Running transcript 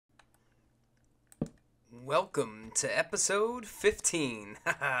Welcome to episode 15.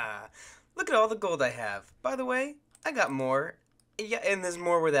 Haha. Look at all the gold I have. By the way, I got more. Yeah, and there's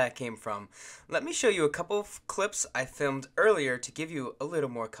more where that came from. Let me show you a couple of clips I filmed earlier to give you a little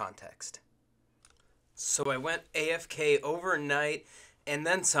more context. So I went AFK overnight and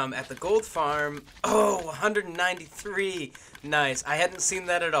then some at the gold farm. Oh, 193. Nice. I hadn't seen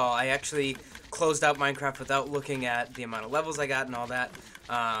that at all. I actually closed out Minecraft without looking at the amount of levels I got and all that.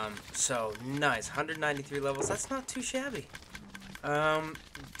 So nice. 193 levels. That's not too shabby.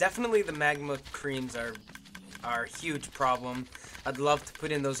 Definitely the magma creams are a huge problem. I'd love to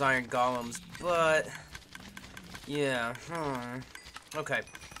put in those iron golems, but yeah. Okay.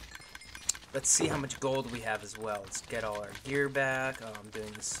 Let's see how much gold we have as well. Let's get all our gear back. Oh, I'm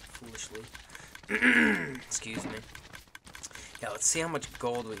doing this foolishly. Excuse me. Yeah, let's see how much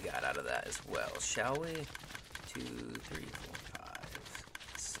gold we got out of that as well, shall we? 2, 3, 4, 5,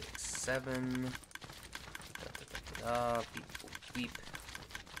 6, 7. Beep, boop, beep.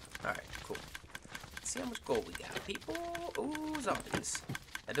 Alright, cool. Let's see how much gold we got, people. Ooh, zombies.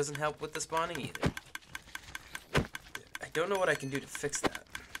 That doesn't help with the spawning either. I don't know what I can do to fix that,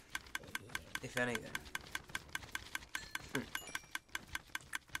 if anything.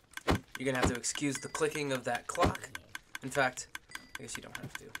 You're gonna have to excuse the clicking of that clock. In fact, I guess you don't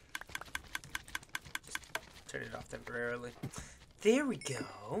have to. Just turn it off temporarily. There we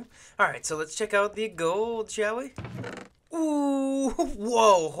go. Alright, so let's check out the gold, shall we? Ooh,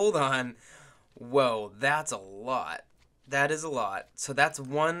 whoa, hold on. Whoa, that's a lot. That is a lot. So that's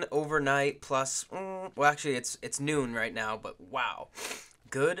one overnight plus, well, actually, it's noon right now, but wow.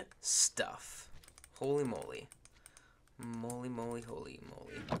 Good stuff. Holy moly. Moly, moly, holy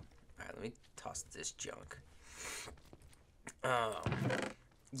moly. Alright, let me toss this junk.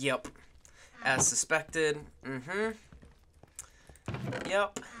 Yep. As suspected.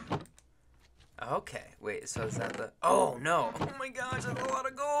 Yep. Okay, wait, so is that the... Oh, no. Oh my gosh, that's a lot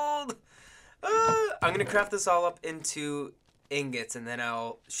of gold. I'm going to craft this all up into ingots, and then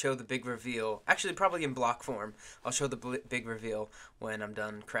I'll show the big reveal. Actually, probably in block form. I'll show the big reveal when I'm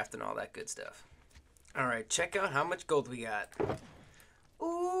done crafting all that good stuff. Alright, check out how much gold we got.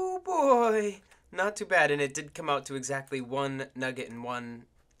 Ooh, boy. Not too bad, and it did come out to exactly 1 nugget and 1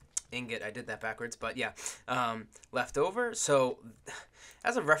 ingot. I did that backwards, but yeah. Left over. So,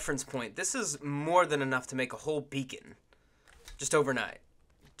 as a reference point, this is more than enough to make a whole beacon. Just overnight.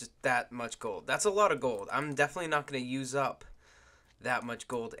 Just that much gold. That's a lot of gold. I'm definitely not going to use up that much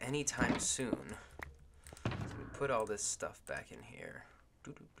gold anytime soon. So we put all this stuff back in here.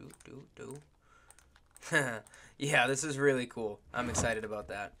 Yeah, this is really cool. I'm excited about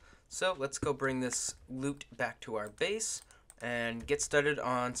that. So let's go bring this loot back to our base and get started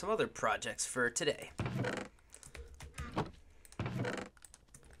on some other projects for today.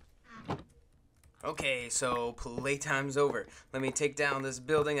 Okay, so playtime's over. Let me take down this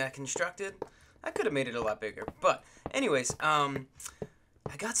building I constructed. I could have made it a lot bigger, but anyways, I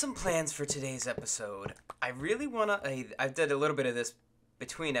got some plans for today's episode. I really wanna, I did a little bit of this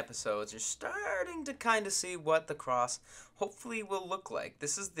between episodes. You're starting to kind of see what the cross hopefully will look like.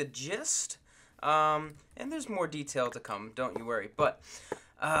 This is the gist, and there's more detail to come, don't you worry. But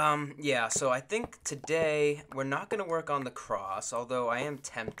yeah, so I think today we're not going to work on the cross, although I am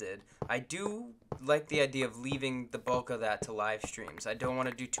tempted. I do like the idea of leaving the bulk of that to live streams. I don't want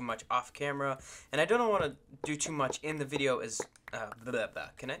to do too much off camera, and I don't want to do too much in the video as blah, blah, blah.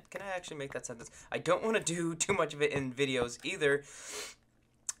 Can I actually make that sentence? I don't want to do too much of it in videos either,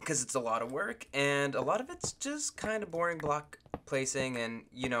 because it's a lot of work, and a lot of it's just kind of boring block placing, and,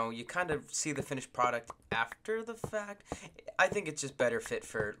 you know, you kind of see the finished product after the fact. I think it's just better fit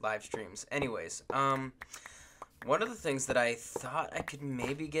for live streams. Anyways, one of the things that I thought I could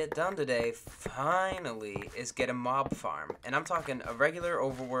maybe get done today, finally, is get a mob farm. And I'm talking a regular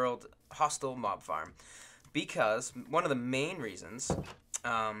overworld hostile mob farm. Because one of the main reasons,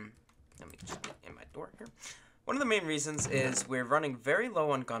 let me just get in my door here. One of the main reasons is we're running very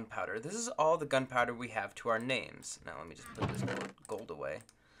low on gunpowder. This is all the gunpowder we have to our names. Now let me just put this gold away.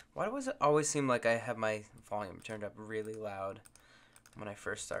 Why does it always seem like I have my volume turned up really loud when I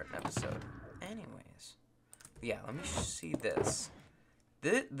first start an episode? Anyways. Yeah, let me see this.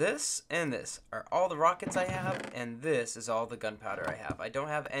 This and this are all the rockets I have, and this is all the gunpowder I have. I don't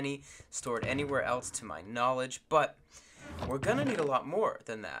have any stored anywhere else to my knowledge, but we're gonna need a lot more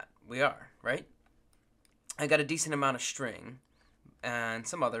than that. We are, right? I got a decent amount of string and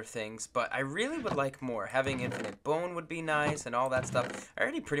some other things, but I really would like more. Having infinite bone would be nice and all that stuff. I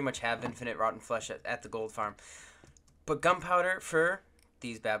already pretty much have infinite rotten flesh at the gold farm. But gunpowder for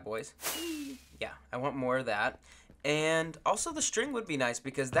these bad boys, yeah, I want more of that. And also the string would be nice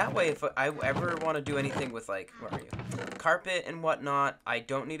because that way if I ever want to do anything with like, where are you? Carpet and whatnot, I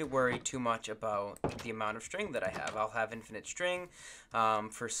don't need to worry too much about the amount of string that I have. I'll have infinite string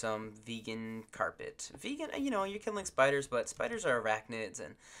for some vegan carpet. Vegan, you're killing spiders, but spiders are arachnids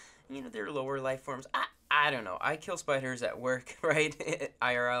and, they're lower life forms. I don't know. I kill spiders at work, right?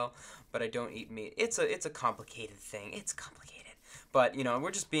 IRL, but I don't eat meat. It's a complicated thing. It's complicated. But,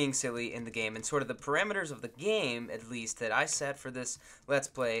 we're just being silly in the game. And sort of the parameters of the game, at least, that I set for this Let's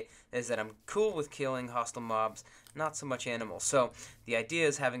Play is that I'm cool with killing hostile mobs, not so much animals. So the idea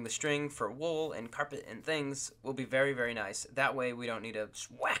is having the string for wool and carpet and things will be very, very nice. That way we don't need to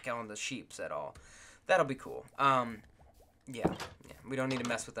whack on the sheeps at all. That'll be cool. Yeah. We don't need to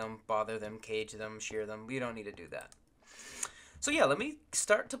mess with them, bother them, cage them, shear them. We don't need to do that. So yeah, let me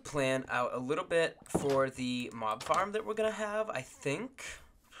start to plan out a little bit for the mob farm that we're going to have, I think.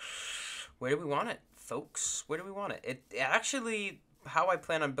 Where do we want it, folks? Where do we want it? It actually, how I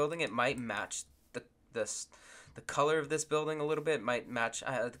plan on building it might match the color of this building a little bit. Might match,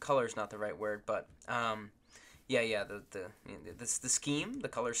 the color is not the right word, but yeah, the scheme, the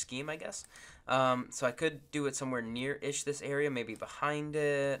color scheme, I guess. So I could do it somewhere near-ish this area, maybe behind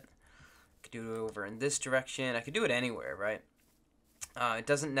it. I could do it over in this direction. I could do it anywhere, right? It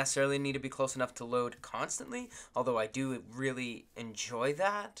doesn't necessarily need to be close enough to load constantly, although I do really enjoy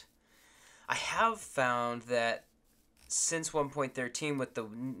that. I have found that since 1.13, with the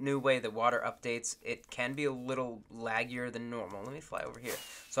new way the water updates, it can be a little laggier than normal. Let me fly over here.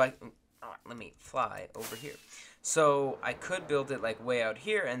 Let me fly over here. So I could build it like way out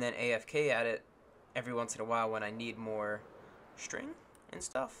here and then AFK at it every once in a while when I need more string and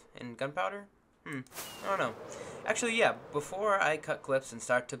stuff and gunpowder. I don't know. Actually, yeah, before I cut clips and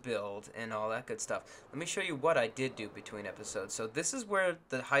start to build and all that good stuff, let me show you what I did do between episodes. So this is where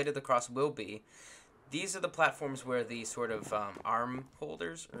the height of the cross will be. These are the platforms where the sort of arm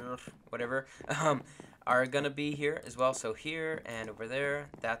holders, or whatever, are going to be here as well. So here and over there,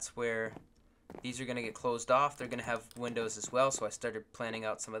 that's where these are going to get closed off. They're going to have windows as well, so I started planning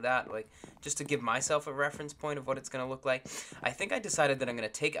out some of that, like just to give myself a reference point of what it's going to look like. I think I decided that I'm going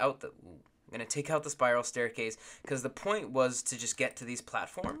to take out the spiral staircase because the point was to just get to these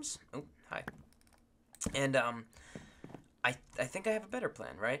platforms. Oh, hi. And I think I have a better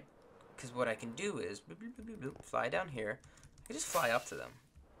plan, right? Because what I can do is fly down here. I can just fly up to them.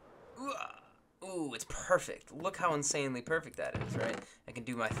 Ooh, it's perfect. Look how insanely perfect that is, right? I can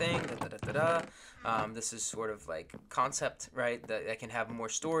do my thing. This is sort of like concept, right? That I can have more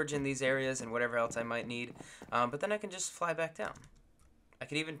storage in these areas and whatever else I might need. But then I can just fly back down. I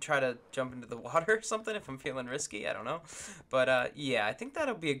could even try to jump into the water or something if I'm feeling risky. I don't know. But, yeah, I think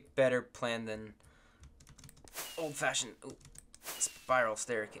that'll be a better plan than old-fashioned spiral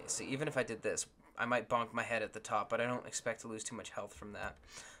staircase. See, even if I did this, I might bonk my head at the top, but I don't expect to lose too much health from that.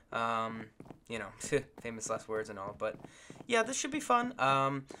 Famous last words and all. But, yeah, this should be fun.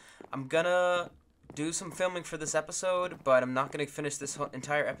 I'm going to do some filming for this episode, but I'm not going to finish this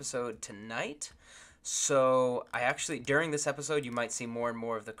entire episode tonight. So I actually, during this episode, you might see more and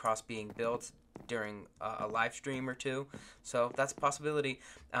more of the cross being built during a live stream or two. So that's a possibility.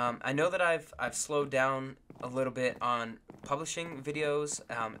 I know that I've slowed down a little bit on publishing videos.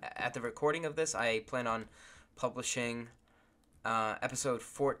 At the recording of this, I plan on publishing episode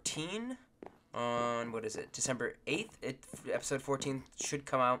 14 on, what is it, December 8th? Episode 14 should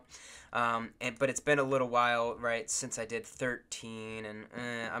come out. But it's been a little while, right, since I did 13, and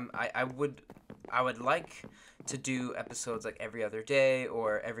I would like to do episodes like every other day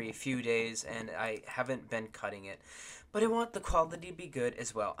or every few days, and I haven't been cutting it. But I want the quality to be good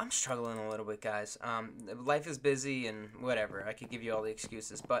as well. I'm struggling a little bit, guys. Life is busy and whatever. I could give you all the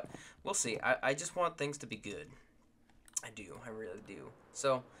excuses, but we'll see. I just want things to be good. I do. I really do.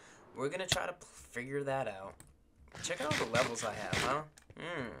 So we're going to try to figure that out. Check out all the levels I have, huh?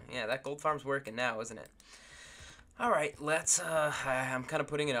 Yeah, that gold farm's working now, isn't it? Alright, let's, I'm kind of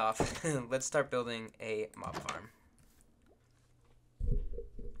putting it off. Let's start building a mob farm.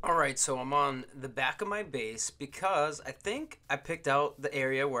 Alright, so I'm on the back of my base because I think I picked out the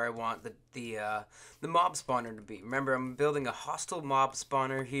area where I want the mob spawner to be. Remember, I'm building a hostile mob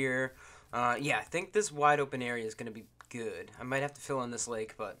spawner here. Yeah, I think this wide open area is going to be good. I might have to fill in this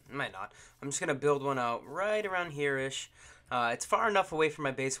lake, but I might not. I'm just going to build one out right around here-ish. It's far enough away from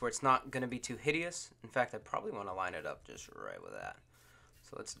my base where it's not going to be too hideous. In fact, I probably want to line it up just right with that.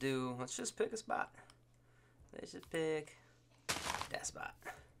 So let's just pick a spot. Let's just pick that spot.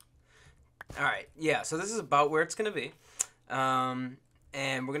 Alright, yeah, so this is about where it's going to be. And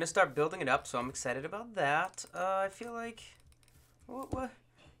we're going to start building it up, so I'm excited about that. I feel like, what?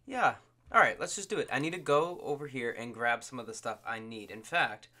 Yeah, Alright, let's just do it. I need to go over here and grab some of the stuff I need. In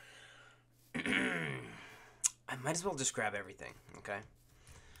fact, I might as well just grab everything, okay?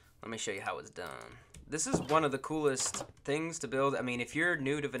 Let me show you how it's done. This is one of the coolest things to build. I mean, if you're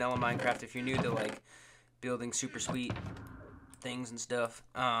new to vanilla Minecraft, if you're new to, like, building super sweet things and stuff,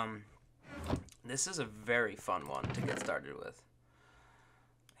 this is a very fun one to get started with.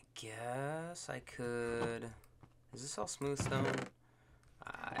 I guess I could... Is this all smooth stone?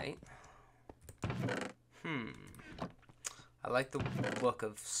 Alright. I like the look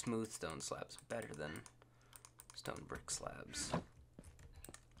of smooth stone slabs better than stone brick slabs.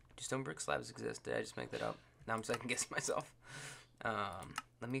 Do stone brick slabs exist? Did I just make that up? Now I'm second guessing myself.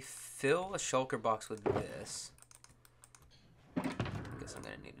 Let me fill a shulker box with this. I guess I'm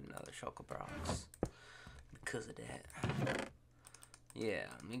gonna need another shulker box because of that. Yeah,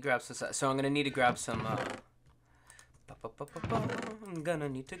 let me grab some. So I'm gonna need to grab some. I'm gonna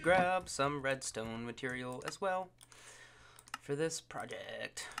need to grab some redstone material as well for this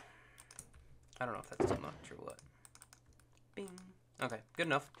project. I don't know if that's too much or what. Bing. Okay, good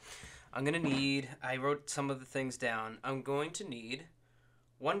enough. I'm gonna need, I wrote some of the things down. I'm going to need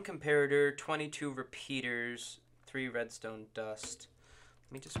 1 comparator, 22 repeaters, 3 redstone dust.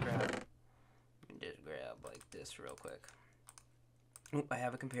 Let me just grab like this real quick. Oh, I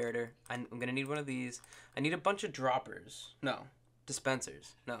have a comparator. I'm gonna need one of these. I need a bunch of droppers. No,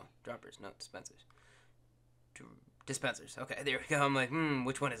 dispensers. No, droppers. No, dispensers. Dispensers. Okay, there we go. I'm like,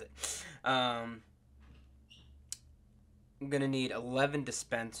 which one is it? I'm gonna need 11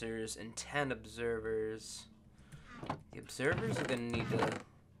 dispensers and 10 observers. The observers are gonna need to...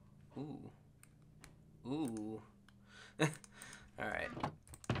 Ooh. Alright.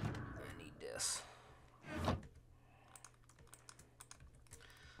 I need this.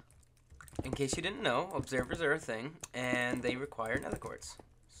 In case you didn't know, observers are a thing, and they require nether quartz.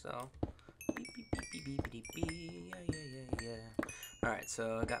 So, yeah. Alright,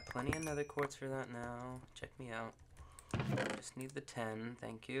 so I got plenty of nether quartz for that now. Check me out. I just need the 10,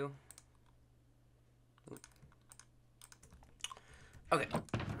 thank you. Oop. Okay,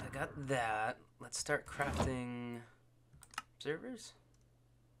 I got that. Let's start crafting observers.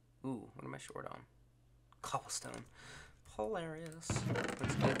 Ooh, what am I short on? Cobblestone. Hilarious.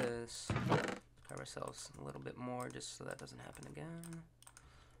 Let's do this. Grab ourselves a little bit more just so that doesn't happen again.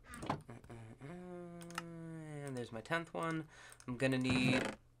 And there's my 10th one. I'm gonna need...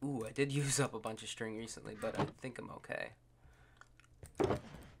 Ooh, I did use up a bunch of string recently, but I think I'm okay. Let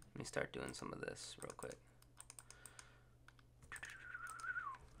me start doing some of this real quick.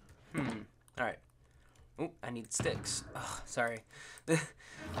 Alright. Ooh, I need sticks. Oh, sorry. I'm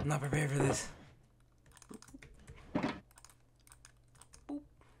not prepared for this.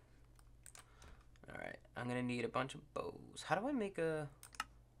 Alright, I'm gonna need a bunch of bows. How do I make a...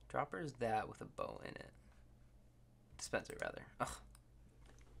 Dropper is that with a bow in it? Dispenser, rather. Ugh.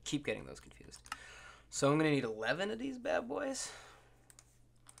 Keep getting those confused. So I'm gonna need 11 of these bad boys.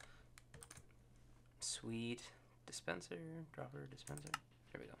 Sweet. Dispenser, dropper, dispenser.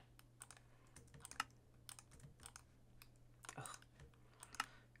 Here we go. Ugh.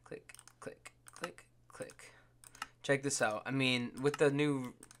 Click, click, click, click. Check this out. I mean, with the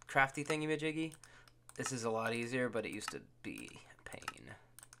new crafty thingy-majiggy, this is a lot easier, but it used to be a pain.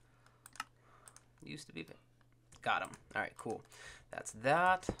 It used to be pain. Got him. Alright, cool. That's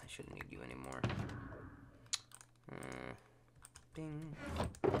that. I shouldn't need you anymore. Bing.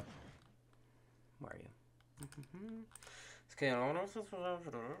 Where are you? Okay.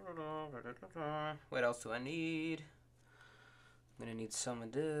 What else do I need? I'm gonna need some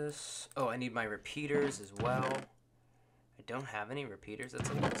of this. Oh, I need my repeaters as well. I don't have any repeaters. That's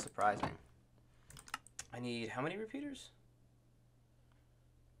a little surprising. I need how many repeaters?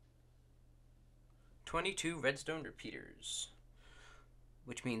 22 redstone repeaters.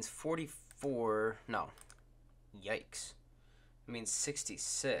 Which means 44... No. Yikes. It means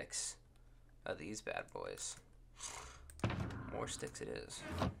 66 of these bad boys. More sticks it is.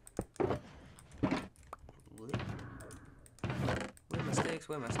 Where my sticks?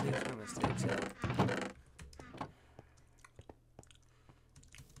 Where my sticks? Where my sticks at?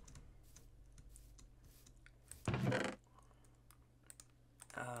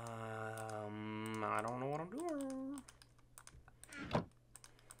 I don't know what I'm doing.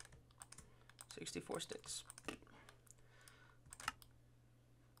 64 sticks.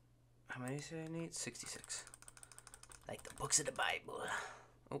 How many do I need? 66. Like the books of the Bible.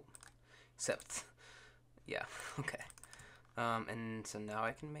 Oh, except, yeah, okay. And so now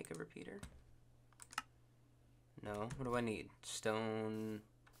I can make a repeater. No, what do I need? Stone,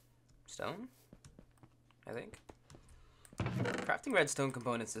 I think. Crafting redstone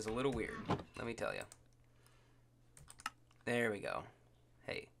components is a little weird, let me tell you. There we go.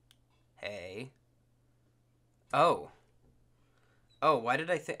 Hey. Hey. Oh. Oh, why did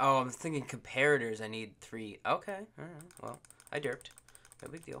I think... Oh, I'm thinking comparators. I need 3. Okay. Alright. Well, I derped. No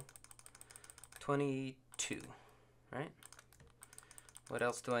big deal. 22. Right? What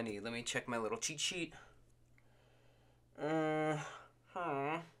else do I need? Let me check my little cheat sheet. One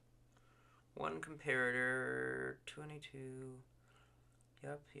comparator. 22.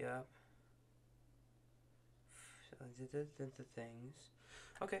 Yep. The things.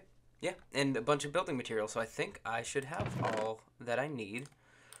 Okay. Yeah, and a bunch of building materials, so I think I should have all that I need.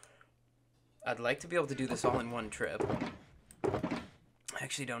 I'd like to be able to do this all in one trip. I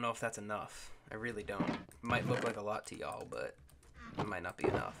actually don't know if that's enough. I really don't. It might look like a lot to y'all, but it might not be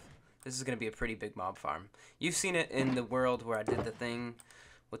enough. This is going to be a pretty big mob farm. You've seen it in the world where I did the thing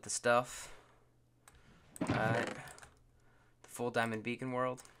with the stuff. The full diamond beacon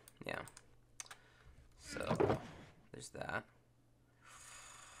world. Yeah. So, there's that.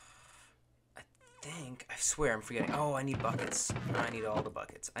 I swear I'm forgetting. Oh, I need buckets. I need all the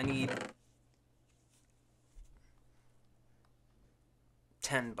buckets. I need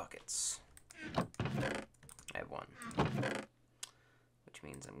 10 buckets. I have 1. Which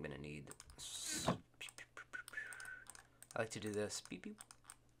means I'm gonna need... I like to do this. Beep, beep.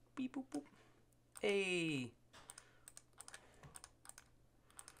 Beep, boop, boop. Hey!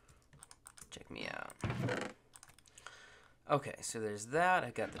 Check me out. Okay, so there's that. I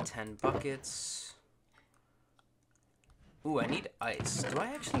got the 10 buckets. Ooh, I need ice. Do I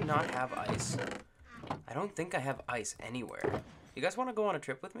actually not have ice? I don't think I have ice anywhere. You guys want to go on a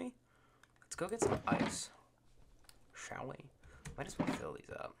trip with me? Let's go get some ice. Shall we? Might as well fill these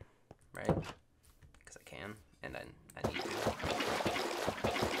up, right? Because I can, and I need to.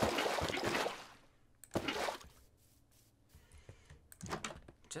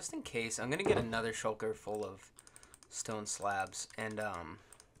 Just in case, I'm going to get another shulker full of stone slabs, and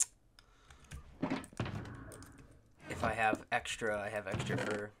if I have extra, I have extra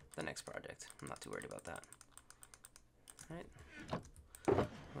for the next project. I'm not too worried about that. Alright.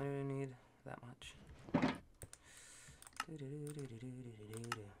 What do we need? That much.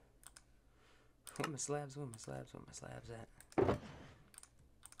 Where my slabs? Where my slabs? Where my slabs at?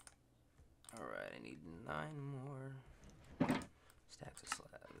 Alright, I need 9 more stacks of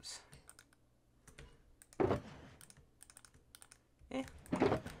slabs.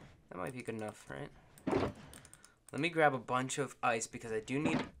 That might be good enough, right? Let me grab a bunch of ice because I do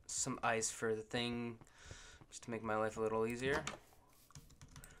need some ice for the thing, just to make my life a little easier.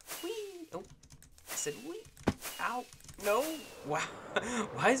 Whee! Oh, I said whee! Ow! No! Wow!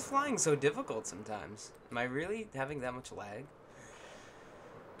 Why is flying so difficult sometimes? Am I really having that much lag?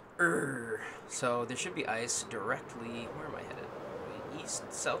 So there should be ice directly. Where am I headed? East,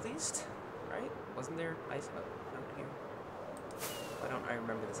 southeast, right? Wasn't there ice out here? Why don't I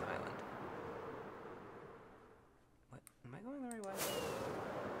remember this island? What? Am I going the right way?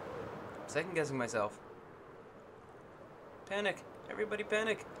 Second guessing myself. Panic! Everybody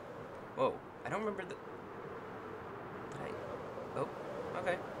panic! Whoa! I don't remember the. Did I? Oh.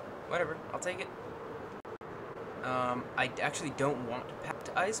 Okay. Whatever. I'll take it. I actually don't want packed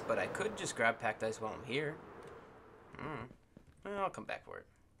ice, but I could just grab packed ice while I'm here. Well, I'll come back for it.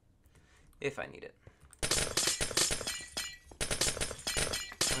 If I need it.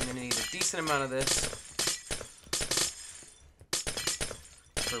 I'm going to need a decent amount of this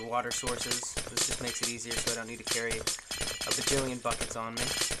for water sources. This just makes it easier so I don't need to carry a bajillion buckets on me.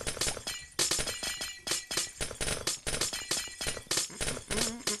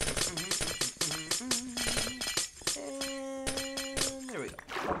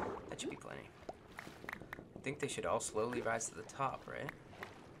 I think they should all slowly rise to the top, right?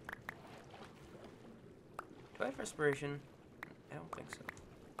 Do I have respiration? I don't think so.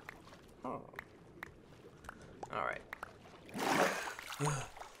 Oh. Alright.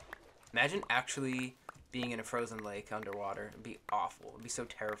 Imagine actually being in a frozen lake underwater. It'd be awful. It'd be so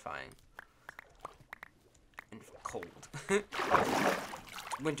terrifying. And cold.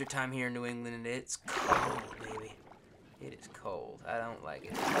 Wintertime here in New England, and it's cold, baby. It is cold. I don't like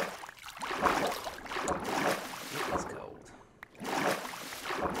it. It is cold.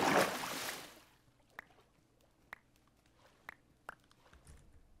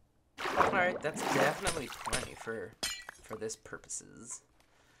 Alright, that's definitely plenty for this purposes.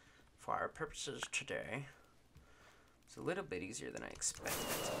 For our purposes today. It's a little bit easier than I expected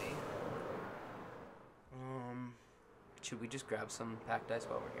it to be. Should we just grab some packed ice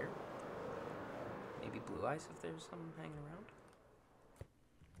while we're here? Maybe blue ice if there's some hanging around?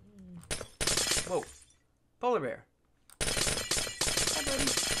 Whoa. Polar bear. already?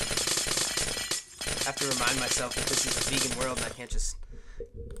 I have to remind myself that this is a vegan world and I can't just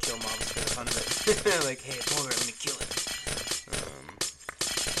kill mobs for the fun of it. Like, hey, it's over, let me kill it.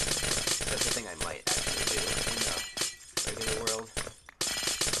 That's the thing I might actually do in the regular world.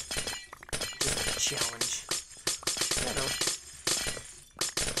 Just like a challenge. Yeah, no.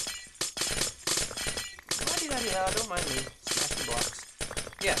 Don't mind me. Smash the blocks.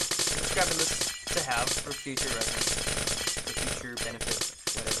 Yeah, just grabbing this to have for future reference. For future benefit,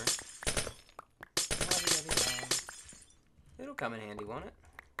 whatever. It'll come in handy, won't it?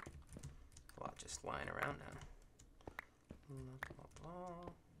 A lot just lying around now.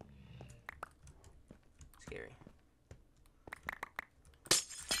 Scary.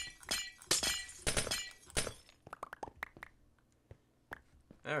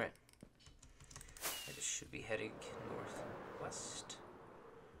 Alright. I just should be heading northwest.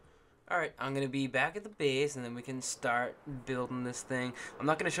 Alright, I'm going to be back at the base and then we can start building this thing. I'm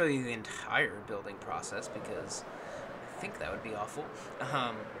not going to show you the entire building process because I think that would be awful.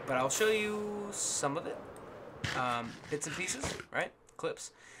 But I'll show you some of it. Bits and pieces, right?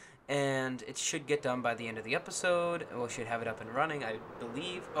 Clips. And it should get done by the end of the episode. We should have it up and running, I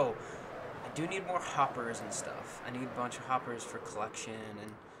believe. Oh, I do need more hoppers and stuff. I need a bunch of hoppers for collection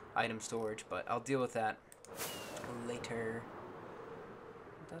and item storage, but I'll deal with that later.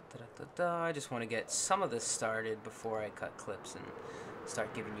 I just want to get some of this started before I cut clips and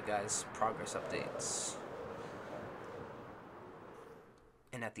start giving you guys progress updates.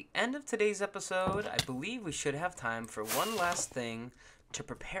 And at the end of today's episode, I believe we should have time for one last thing to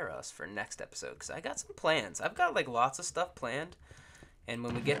prepare us for next episode, because I got some plans. I've got like lots of stuff planned, and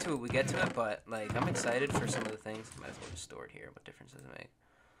when we get to it, we get to it, but like I'm excited for some of the things. Might as well just store it here. What difference does it make?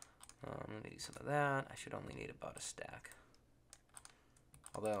 Let me do some of that. I should only need about a stack.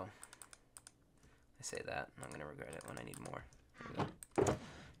 Although, I say that, and I'm going to regret it when I need more. Here we go.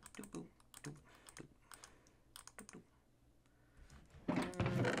 Doop, boop, doop, doop, doop.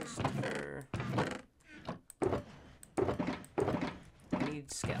 I need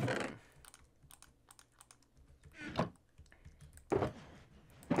scaffolding.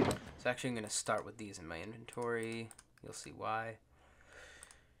 So actually I'm going to start with these in my inventory. You'll see why.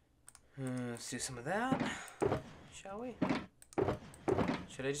 Let's do some of that, shall we?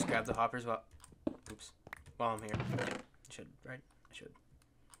 Should I just grab the hoppers while... Oops. While I'm here? Yeah, I should, right? I should.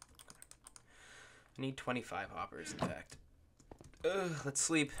 I need 25 hoppers, in fact. Ugh, let's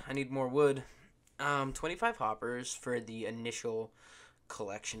sleep. I need more wood. 25 hoppers for the initial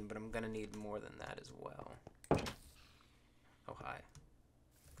collection, but I'm gonna need more than that as well. Oh, hi.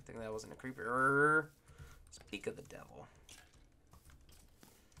 Good thing that wasn't a creeper. Speak of the devil.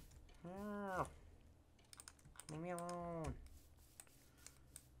 Oh. Leave me alone.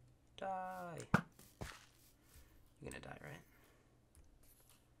 Die. You're gonna die, right?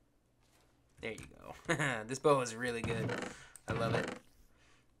 There you go. This bow is really good. I love it.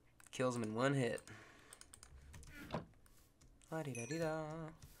 Kills them in one hit. La-dee-da-dee-da.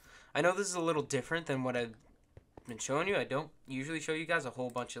 I know this is a little different than what I've been showing you. I don't usually show you guys a whole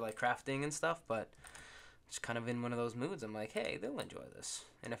bunch of like crafting and stuff, but just kind of in one of those moods. I'm like, hey, they'll enjoy this.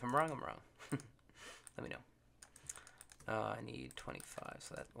 And if I'm wrong, I'm wrong. Let me know. I need 25,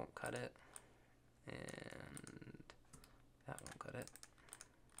 so that won't cut it. And that won't cut it.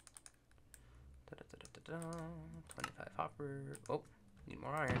 25 hopper. Oh, need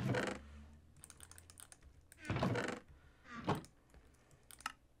more iron.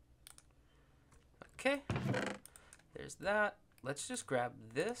 Okay. There's that. Let's just grab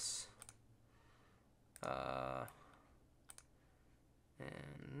this. And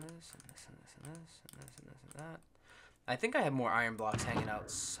this, and this, and this, and this, and this, and this, and that. I think I have more iron blocks hanging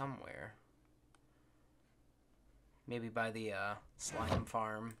out somewhere. Maybe by the slime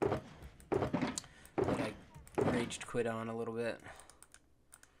farm that I raged quit on a little bit.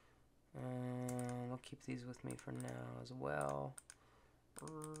 I'll keep these with me for now as well.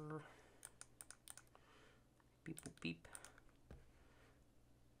 Beep, boop, beep.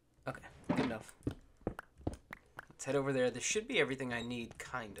 Okay, good enough. Let's head over there. This should be everything I need,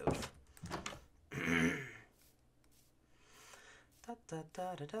 kind of.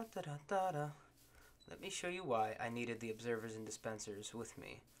 Let me show you why I needed the observers and dispensers with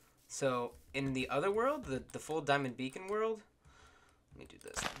me. So, in the other world, the full Diamond Beacon world, let me do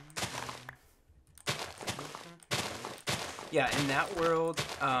this. Yeah, in that world,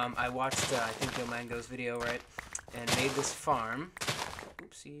 I watched, I think, Yo Mango's video, right? And made this farm.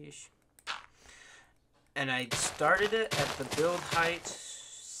 Oopsies. And I started it at the build height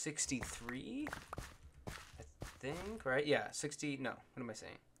 63, I think, right? Yeah, 60, no, what am I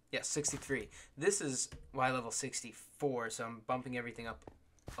saying? Yeah, 63. This is Y level 64, so I'm bumping everything up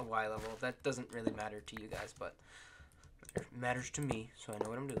a Y level. That doesn't really matter to you guys, but it matters to me, so I know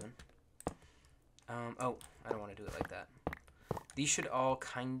what I'm doing. Oh, I don't want to do it like that. These should all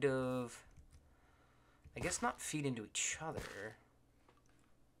kind of, I guess, not feed into each other.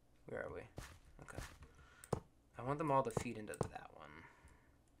 Where are we? Okay. I want them all to feed into that one.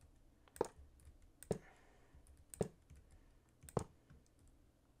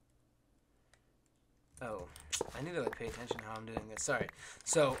 Oh, I need to like pay attention to how I'm doing this. Sorry.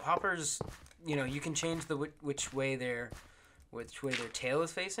 So hoppers, you know, you can change the which way their tail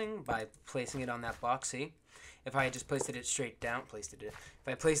is facing by placing it on that block. See, if I just placed it straight down, if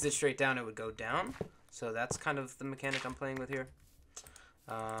I placed it straight down, it would go down. So that's kind of the mechanic I'm playing with here.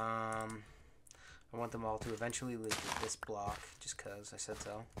 I want them all to eventually leave this block, just cause I said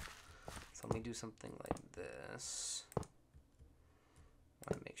so. So let me do something like this. I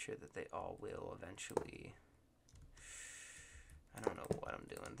want to make sure that they all will eventually. I don't know what I'm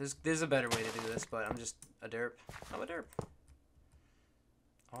doing. There's a better way to do this, but I'm just a derp. I'm a derp.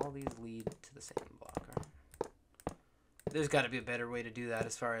 All these lead to the same blocker. There's got to be a better way to do that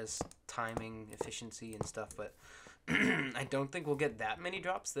as far as timing, efficiency, and stuff, but I don't think we'll get that many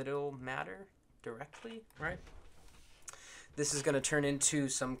drops that it'll matter directly, right? This is going to turn into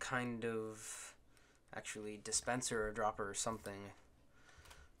some kind of actually dispenser or dropper or something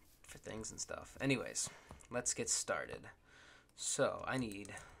for things and stuff. Anyways, let's get started. So I need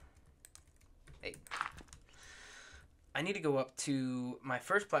to go up to, my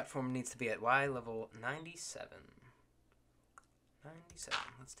first platform needs to be at Y level 97. 97,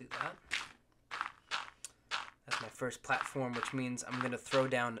 let's do that. That's my first platform, which means I'm going to throw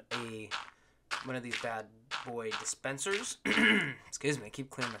down one of these bad boy dispensers. Excuse me, I keep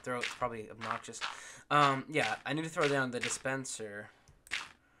clearing my throat. It's probably obnoxious. Yeah, I need to throw down the dispenser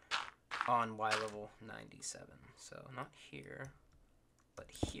on Y level 97. So not here, but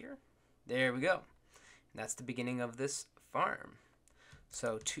here. There we go. And that's the beginning of this farm.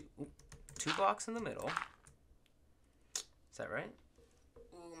 So two blocks in the middle. Is that right?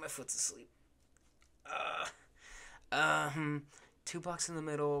 Ooh, my foot's asleep. 2 blocks in the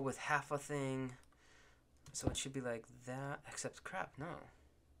middle with half a thing. So it should be like that, except crap, no.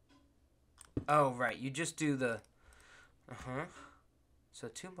 Oh, right, you just do the, So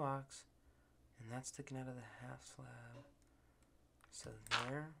 2 blocks, and that's sticking out of the half slab. So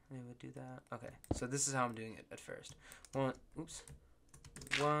there, we would do that. Okay, so this is how I'm doing it at first. 1,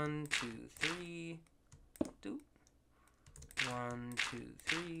 2, 3, do. 1, 2,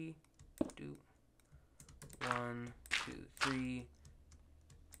 3, do. 1, 2, 3,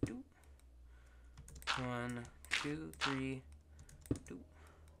 do. 1, 2, 3, do.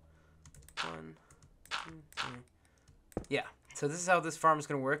 1, 2, 3. Yeah, so this is how this farm is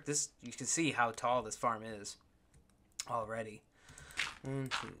going to work. You can see how tall this farm is already. 1,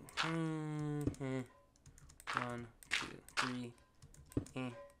 2, 1, 2, 3, 1,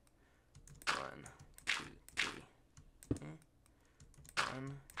 2, 3,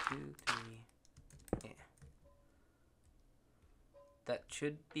 1, 2, 3. That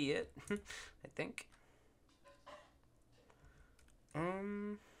should be it, I think.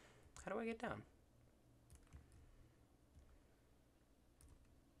 How do I get down?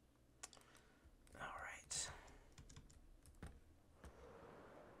 All right.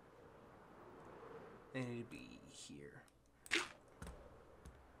 I need to be here.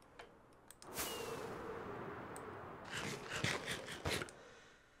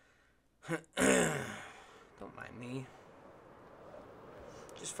 Don't mind me.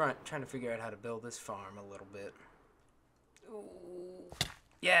 Just trying to figure out how to build this farm a little bit. Ooh.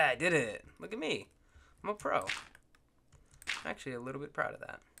 Yeah, I did it. Look at me. I'm a pro. I'm actually a little bit proud of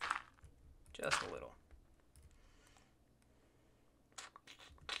that. Just a little.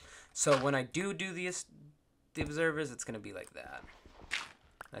 So when I do the observers, it's going to be like that.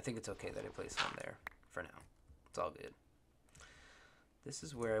 I think it's okay that I place one there for now. It's all good. This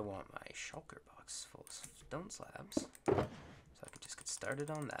is where I want my shulker box full of stone slabs. So I can just get started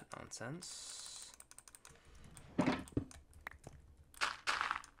on that nonsense.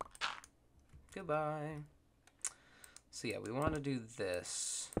 Goodbye. So yeah, we want to do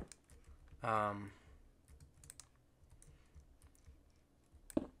this.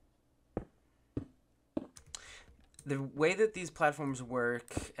 The way that these platforms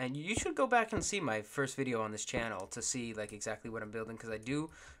work, and you should go back and see my first video on this channel to see like exactly what I'm building, because I do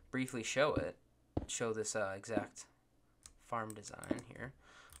briefly show this exact farm design here.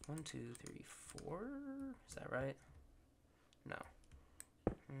 1, 2, 3, 4. Is that right? No.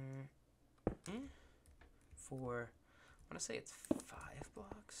 4. want to say it's 5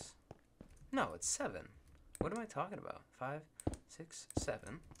 blocks. No, it's 7. What am I talking about? 5, 6,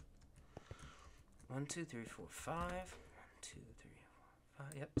 7. 1, 2, 3, 4, 5. 1, 2, 3, 4,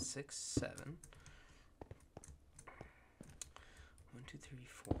 5. Yep, 6, 7. 1, 2, 3,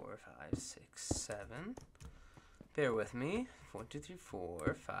 4, 5, 6, 7. Bear with me. 1, 2, 3,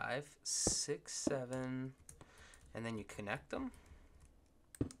 4, 5, 6, 7. And then you connect them.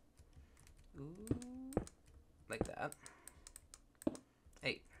 Ooh, like that.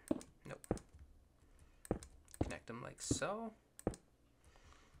 8. Nope. Connect them like so.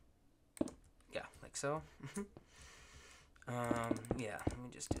 Yeah, like so. Yeah, let me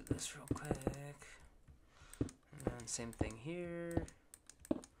just do this real quick. And same thing here.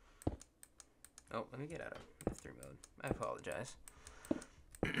 Oh, let me get out of F3 mode. I apologize.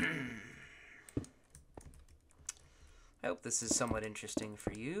 I hope this is somewhat interesting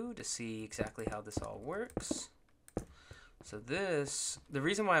for you to see exactly how this all works. So the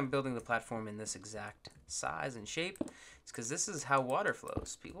reason why I'm building the platform in this exact size and shape is because this is how water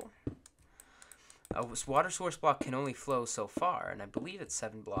flows, people. A water source block can only flow so far, and I believe it's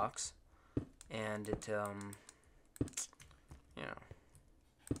 7 blocks. And it, you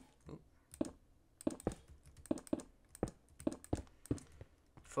know,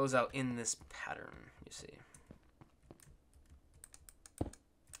 flows out in this pattern, you see.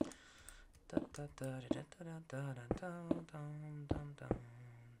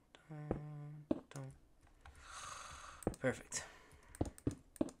 Perfect.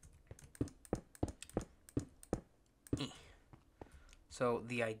 So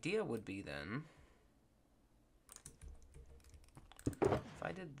the idea would be then, if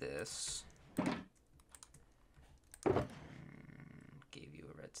I did this, gave you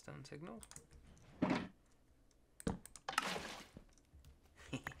a redstone signal.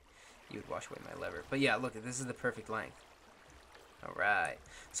 You would wash away my lever. But yeah, look, this is the perfect length. Alright.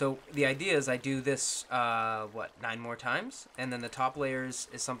 So the idea is I do this, 9 more times? And then the top layers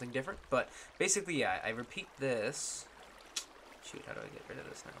is something different. But basically, yeah, I repeat this. Shoot, how do I get rid of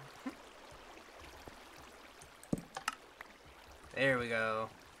this now? There we go.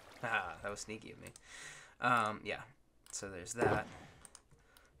 Ah, that was sneaky of me. Yeah. So there's that.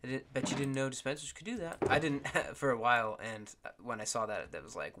 Bet you didn't know dispensers could do that. I didn't for a while, and when I saw that, that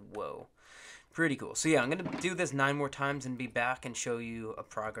was like, whoa. Pretty cool. So yeah, I'm going to do this 9 more times and be back and show you a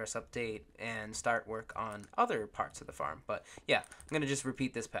progress update and start work on other parts of the farm. But yeah, I'm going to just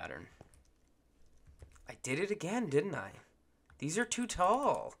repeat this pattern. I did it again, didn't I? These are too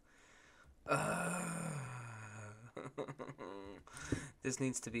tall. This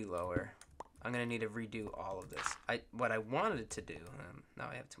needs to be lower. I'm going to need to redo all of this. What I wanted to do, now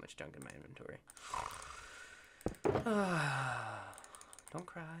I have too much junk in my inventory. Don't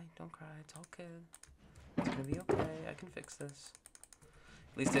cry, don't cry, it's all good. It's going to be okay, I can fix this.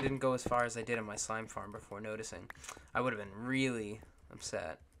 At least I didn't go as far as I did on my slime farm before noticing. I would have been really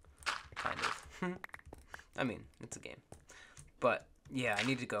upset, kind of. I mean, it's a game. But, yeah, I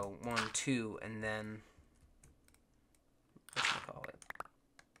need to go 1, 2, and then, what should I call it?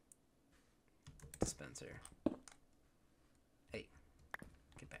 Dispenser. Hey,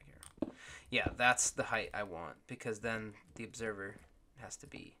 get back here. Yeah, that's the height I want, because then the observer has to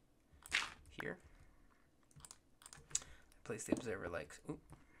be here. Place the observer like, oop,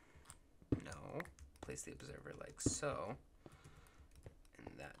 no, place the observer like so,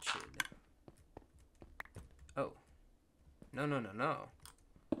 and that should, oh, no,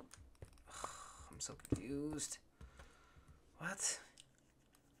 ugh, I'm so confused. What?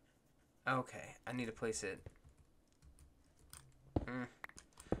 Okay, I need to place it.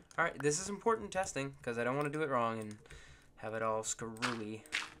 Alright, this is important testing, because I don't want to do it wrong and have it all screwy.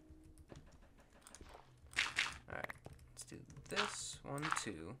 Alright, let's do this, 1,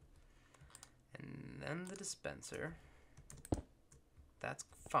 2, and then the dispenser. That's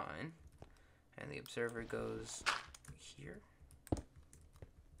fine. And the observer goes here.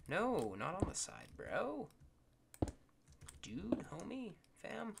 No, not on the side, bro. Dude, homie,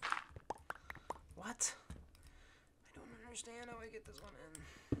 fam. What? I don't understand how I get this one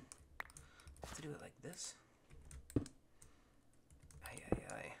in. I have to do it like this.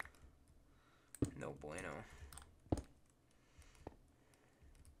 Ay. No bueno.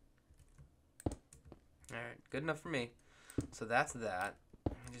 Alright, good enough for me. So that's that.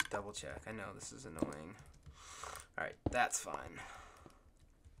 Let me just double check. I know this is annoying. Alright, that's fine.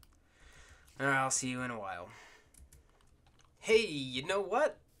 Alright, I'll see you in a while. Hey, you know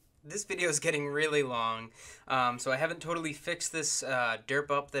what? this video is getting really long, so I haven't totally fixed this derp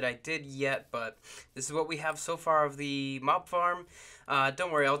up that I did yet, but this is what we have so far of the mob farm.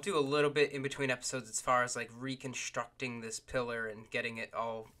 Don't worry, I'll do a little bit in between episodes as far as like reconstructing this pillar and getting it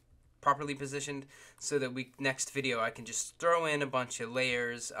all properly positioned, so that next video I can just throw in a bunch of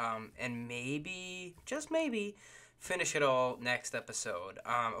layers, and maybe, just maybe, finish it all next episode.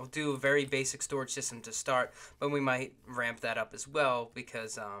 I'll do a very basic storage system to start, but we might ramp that up as well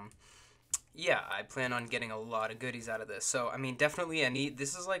because yeah, I plan on getting a lot of goodies out of this. So, I mean, definitely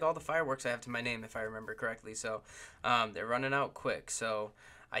this is like all the fireworks I have to my name, if I remember correctly. So, they're running out quick. So,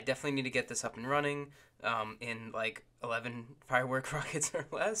 I definitely need to get this up and running in like 11 firework rockets or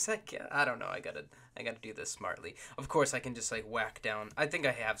less. I don't know. I gotta do this smartly. Of course, I can just like whack down. I think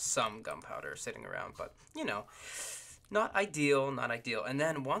I have some gunpowder sitting around, but you know, not ideal, not ideal. And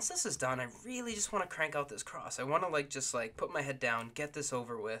then once this is done, I really just want to crank out this cross. I want to like just like put my head down, get this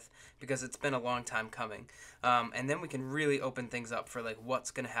over with, because it's been a long time coming. And then we can really open things up for like what's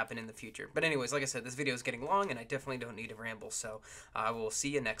gonna happen in the future. But anyways, like I said, this video is getting long, and I definitely don't need to ramble. So I will see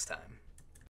you next time.